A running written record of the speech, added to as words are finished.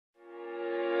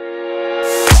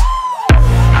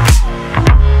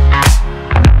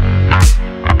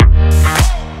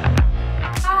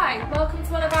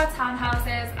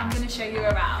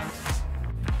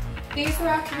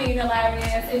communal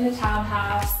areas in the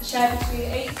townhouse share between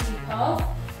 8 people.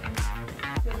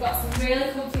 We've got some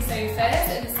really comfy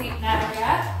sofas in the seating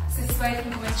area, so this is where you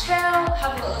can come and chill,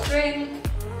 have a little drink,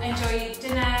 enjoy your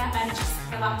dinner and just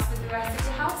relax with the rest of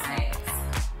your housemates.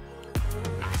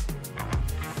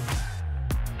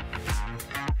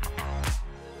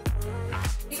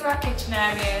 These are our kitchen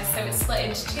areas, so it's split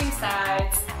into 2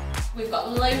 sides. We've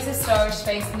got loads of storage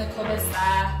space in the cupboards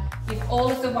there.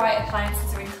 All of the white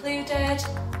appliances are included,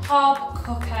 hob,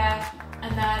 cooker,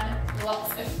 and then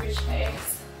lots of fridge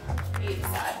space either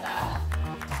side there.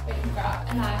 We can grab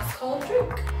a nice cold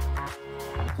drink.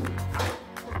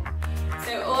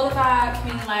 So all of our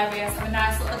communal areas have a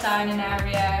nice little dining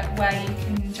area where you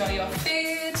can enjoy your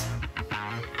food.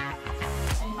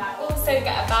 And you might also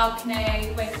get a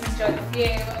balcony where you can enjoy the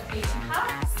view of Beton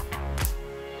House.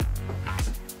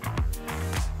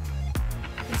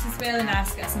 This is really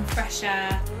nice to get some fresh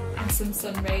air and some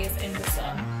sun rays in the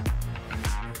sun.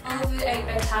 All of the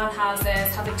 8-bed townhouses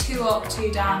have a 2-up,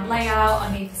 2-down layout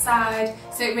on either side,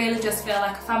 so it really does feel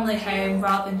like a family home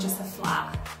rather than just a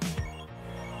flat.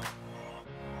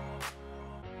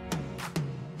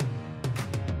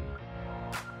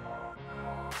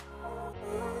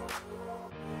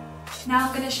 Now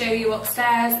I'm going to show you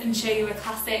upstairs and show you a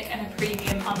classic and a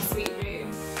premium ensuite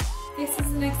room. This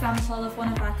is an example of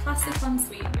one of our classic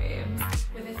ensuite rooms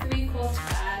with a 3/4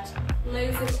 bed,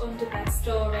 loads of underbed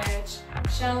storage,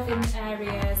 shelving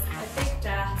areas, a big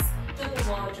desk, double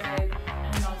wardrobe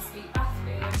and an ensuite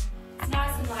bathroom. It's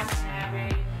nice and light and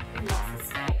airy with lots of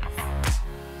space.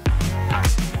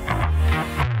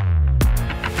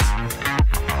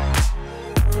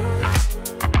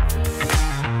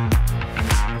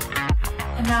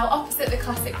 And now opposite the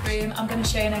classic room, I'm going to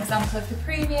show you an example of the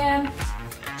premium,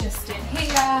 just in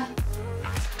here.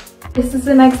 This is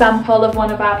an example of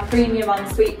one of our premium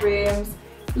ensuite rooms.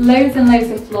 Loads and loads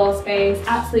of floor space,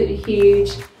 absolutely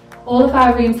huge. All of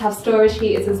our rooms have storage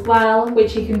heaters as well,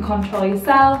 which you can control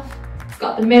yourself. It's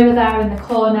got the mirror there in the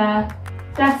corner,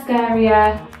 desk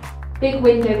area, big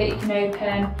window that you can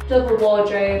open, double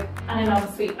wardrobe and an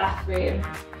ensuite bathroom.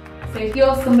 So if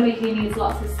you're somebody who needs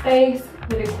lots of space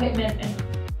with equipment and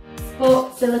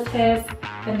sport facilities,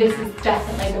 then this is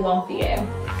definitely the one for you.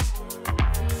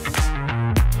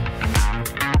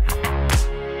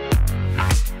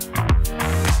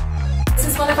 This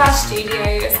is one of our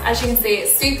studios. As you can see,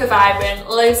 it's super vibrant,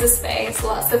 loads of space,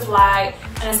 lots of light,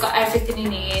 and it's got everything you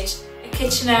need. A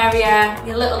kitchen area,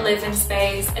 your little living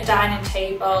space, a dining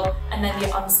table, and then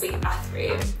your ensuite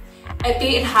bathroom. At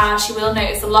Beton House, you will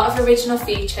notice a lot of original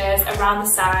features around the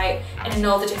site and in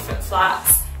all the different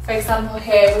flats. For example,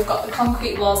 here we've got the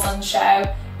concrete walls on show,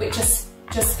 which just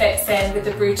fits in with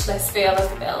the brutalist feel of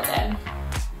the building.